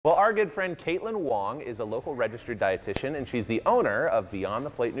Well, our good friend Caitlin Wong is a local registered dietitian, and she's the owner of Beyond the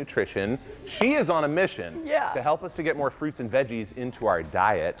Plate Nutrition. She is on a mission to help us to get more fruits and veggies into our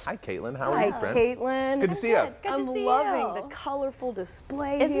diet. Hi, Caitlin. How are you, friend? Hi, Caitlin. Good to see you. I'm loving the colorful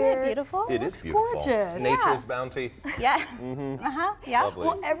display here. Isn't it beautiful? It is beautiful. Gorgeous. Nature's bounty. Yeah. Yeah. Lovely.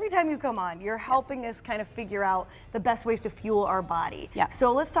 Well, every time you come on, you're helping us kind of figure out the best ways to fuel our body. Yeah.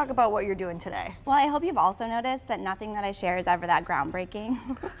 So let's talk about what you're doing today. Well, I hope you've also noticed that nothing that I share is ever that groundbreaking.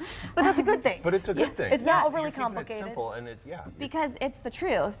 But that's a good thing. But it's a good thing. It's not overly You're keeping complicated. It simple and Because it's the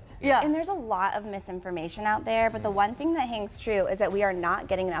truth. Yeah. And there's a lot of misinformation out there, but the one thing that hangs true is that we are not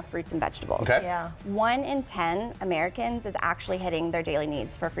getting enough fruits and vegetables. Okay. Yeah. 1 in 10 Americans is actually hitting their daily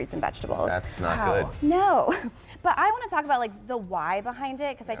needs for fruits and vegetables. That's not good. No. But I want to talk about like the why behind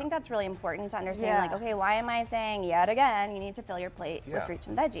it, because I think that's really important to understand. Like, okay, why am I saying yet again you need to fill your plate with fruits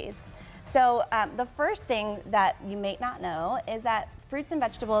and veggies? So the first thing that you may not know is that fruits and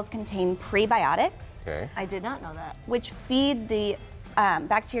vegetables contain prebiotics, I did not know that. which feed the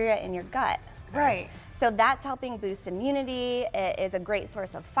bacteria in your gut. Right. So that's helping boost immunity. It is a great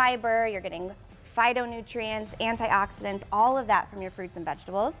source of fiber. You're getting phytonutrients, antioxidants, all of that from your fruits and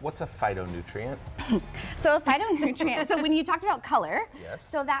vegetables. What's a phytonutrient? So a phytonutrient, so when you talked about color, Yes.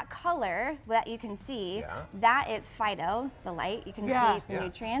 so that color that you can see, that is phyto, the light, you can see the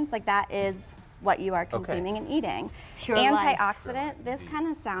nutrients, like that is what you are consuming and eating. It's pure life. Antioxidant, this kind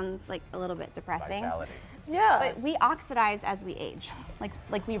of sounds like a little bit depressing. Vitality. Yeah. But we oxidize as we age, like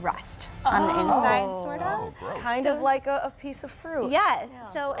we rust on the inside, sort of. Oh, gross. Kind of like a piece of fruit. Yes.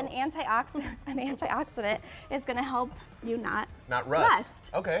 So an antioxidant is going to help you not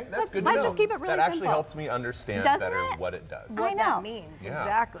rust. Okay, that's good to know. Just keep it really that actually simple. helps me understand Doesn't better it? what it does. What I know. that means,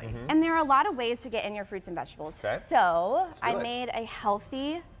 exactly. And there are a lot of ways to get in your fruits and vegetables. Okay. So I do it. made a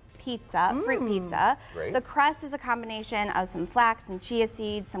healthy pizza, fruit pizza. Great. The crust is a combination of some flax, some chia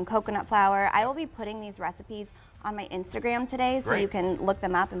seeds, some coconut flour. I will be putting these recipes on my Instagram today, so you can look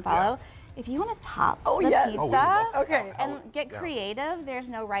them up and follow. If you want to top the yes. pizza Oh, we would love to. Okay. and get creative, there's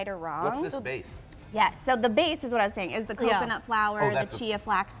no right or wrong. What's this base? Yeah, so the base is what I was saying, is the coconut flour, the that's chia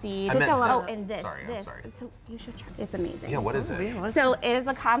flax seeds. I meant Oh, this. and this. Sorry, I'm this. sorry. So you should try. It's amazing. Yeah, what is it? So it is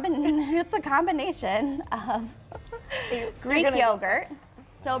it's a combination of Greek yogurt,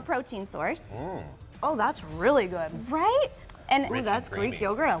 so a protein source, Oh, that's really good. right? And Rich That's and creamy. Greek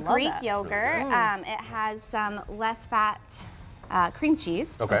yogurt. I love Greek that. yogurt. It has some less fat cream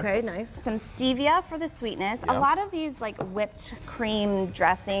cheese. Okay. nice. Some stevia for the sweetness. Yeah. A lot of these like whipped cream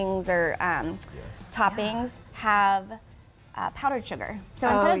dressings or toppings have powdered sugar. So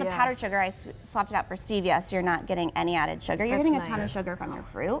instead of the powdered sugar, I swapped it out for stevia, so you're not getting any added sugar. You're That's getting a ton of nice. sugar from your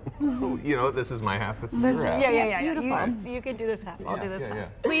fruit. Ooh, you know, this is my half. This is your half. Yeah. Beautiful. You can do this half. I'll do this half.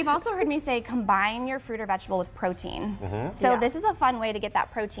 But you've also heard me say combine your fruit or vegetable with protein. So this is a fun way to get that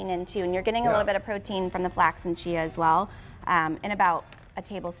protein in too, and you're getting a little bit of protein from the flax and chia as well. In about a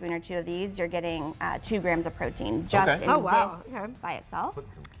tablespoon or 2 of these, you're getting 2 grams of protein just in this by itself. Put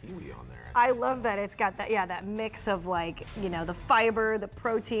some kiwi on there. I love that it's got that, that mix of like, the fiber, the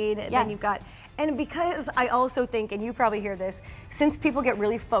protein, and then you've got, and because I also think, and you probably hear this, since people get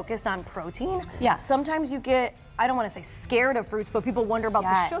really focused on protein, sometimes you get, I don't want to say scared of fruits, but people wonder about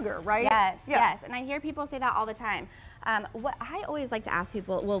the sugar, right? Yes, and I hear people say that all the time. What I always like to ask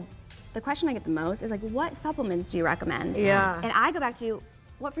people, well, the question I get the most is like, what supplements do you recommend? Yeah. And I go back to,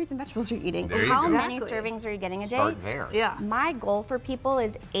 what fruits and vegetables are you eating? There you How go. many servings are you getting a day? Start there. Yeah. My goal for people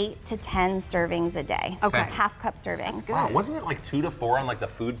is 8 to 10 servings a day. Okay. Half cup servings. Wow, wasn't it like 2 to 4 on like the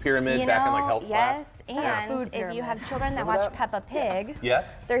food pyramid You back in like know, health class? And Food if you pyramid. have children that Remember watch that? Peppa Pig,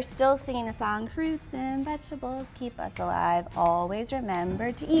 Yes. they're still singing the song, fruits and vegetables keep us alive. Always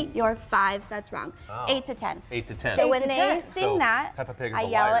remember to eat your 5. That's wrong. 8 to 10. 8 to 10. So when to they 10. sing So that, Peppa Pig is I a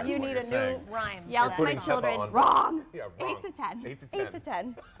yell liar, at is You what need you're a saying. new rhyme. yell for to my Putting that. Peppa children, on. wrong. Yeah, wrong. 8 to 10. 8 to 10. 8 to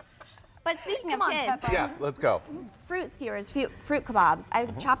 10. But speaking Come of on, kids, Peppa. Yeah, let's go. fruit skewers, fruit kebabs. I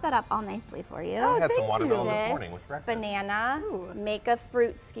chopped that up all nicely for you. I had some thank watermelon you. this morning with breakfast. Banana, make a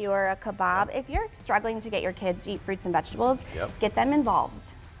fruit skewer, a kebab. If you're struggling to get your kids to eat fruits and vegetables, get them involved.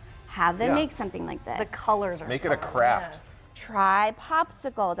 Have them make something like this. The colors are Make it a fun. craft. Yes. Try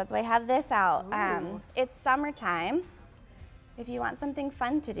popsicles. That's why I have this out. It's summertime. If you want something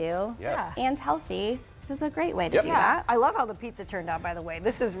fun to do and healthy, this is a great way to do that. I love how the pizza turned out, by the way.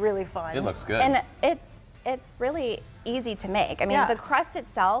 This is really fun. It looks good. And it's really easy to make. I mean, the crust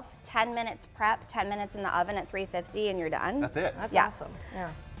itself, 10 minutes prep, 10 minutes in the oven at 350, and you're done. That's it. That's awesome. Yeah.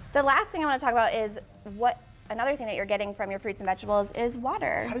 The last thing I want to talk about is another thing that you're getting from your fruits and vegetables is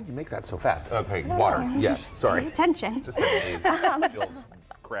water. How did you make that so fast? Okay, water. Yes, sorry. Pay attention. Just amazing. Jill's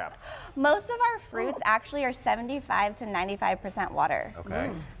craps? Most of our fruits actually are 75 to 95% water.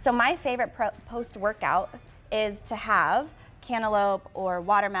 Okay. So my favorite post-workout is to have cantaloupe or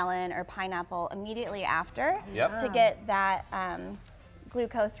watermelon or pineapple immediately after to get that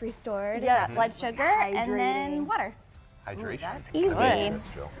glucose restored, that blood sugar, and then water. Hydration. That's easy.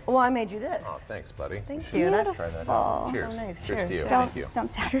 Well, I made you this. Oh, thanks, buddy. Thank you. That's try that out. Cheers. So nice. Cheers to you. Don't, Thank you.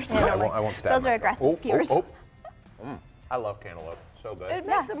 don't stab yourself. Yeah, I won't stab Those are myself. aggressive skewers. I love cantaloupe. So good. It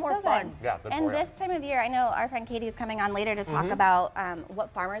makes it more so fun. good. Yeah, good And for you. this time of year, I know our friend Katie is coming on later to talk about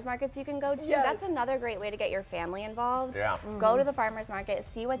what farmers markets you can go to. Yes. That's another great way to get your family involved. Yeah. Go to the farmers market,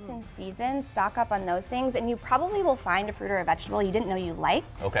 see what's in season, stock up on those things, and you probably will find a fruit or a vegetable you didn't know you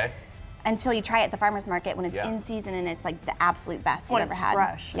liked. Okay. Until you try it at the farmers market when it's in season and it's like the absolute best you've ever had.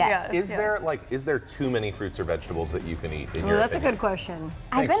 Fresh. Yes. Is there too many fruits or vegetables that you can eat in your That's a opinion? good question.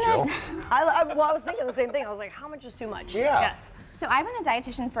 Thanks, Jill. I was thinking the same thing. I was like, how much is too much? Yeah. Yes. So I've been a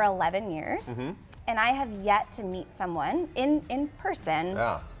dietitian for 11 years, and I have yet to meet someone in person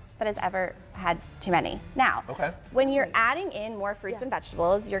that has ever had too many. Now, when you're adding in more fruits and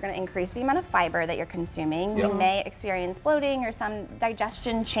vegetables, you're going to increase the amount of fiber that you're consuming. You may experience bloating or some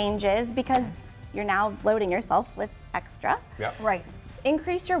digestion changes because you're now loading yourself with extra. Right.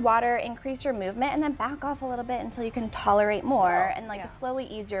 Increase your water, increase your movement, and then back off a little bit until you can tolerate more and like slowly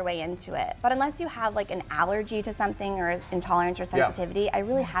ease your way into it. But unless you have like an allergy to something or intolerance or sensitivity, I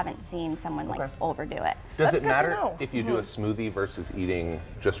really haven't seen someone like overdo it. Does it matter if you do a smoothie versus eating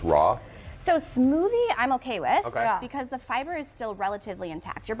just raw? So smoothie, I'm okay with because the fiber is still relatively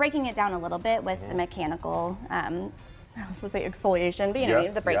intact. You're breaking it down a little bit with the mechanical, I was supposed to say exfoliation, but you know,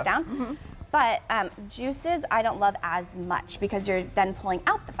 the breakdown. But juices, I don't love as much because you're then pulling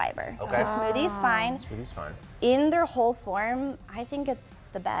out the fiber. So smoothie's fine. Smoothie's fine. In their whole form, I think it's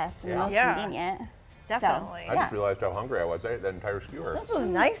the best and most convenient. Definitely. I just realized how hungry I was. I ate that entire skewer. This was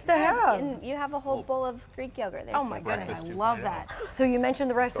nice to have. And you have a whole bowl of Greek yogurt there. Oh my goodness, I love that. So you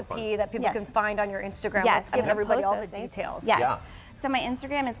mentioned the recipe that people can find on your Instagram. Yes, Let's give everybody all the those things. details. Yes. Yeah. So my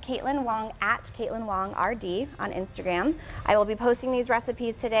Instagram is Caitlin Wong at Caitlin Wong RD on Instagram. I will be posting these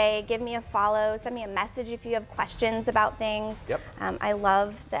recipes today. Give me a follow. Send me a message if you have questions about things. Yep. I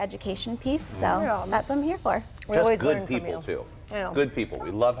love the education piece, so that's what I'm here for. Just good people too. Good people.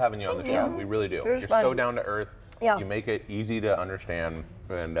 We love having you on the show. We really do. You're so down to earth. You make it easy to understand,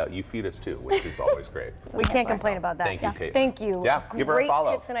 and you feed us too, which is always great. We can't complain about that. Thank you, Kate. Thank you. Yeah, give her a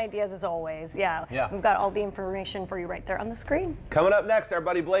follow. Great tips and ideas as always. Yeah. We've got all the information for you right there on the screen. Coming up next, our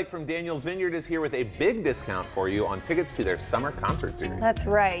buddy Blake from Daniel's Vineyard is here with a big discount for you on tickets to their summer concert series. That's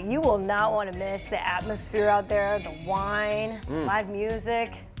right. You will not want to miss the atmosphere out there, the wine, live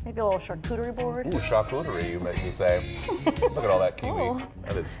music. Maybe a little charcuterie board. Ooh, charcuterie, you make me say. Look at all that kiwi.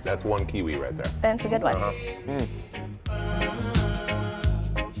 That's one kiwi right there. That's a good one.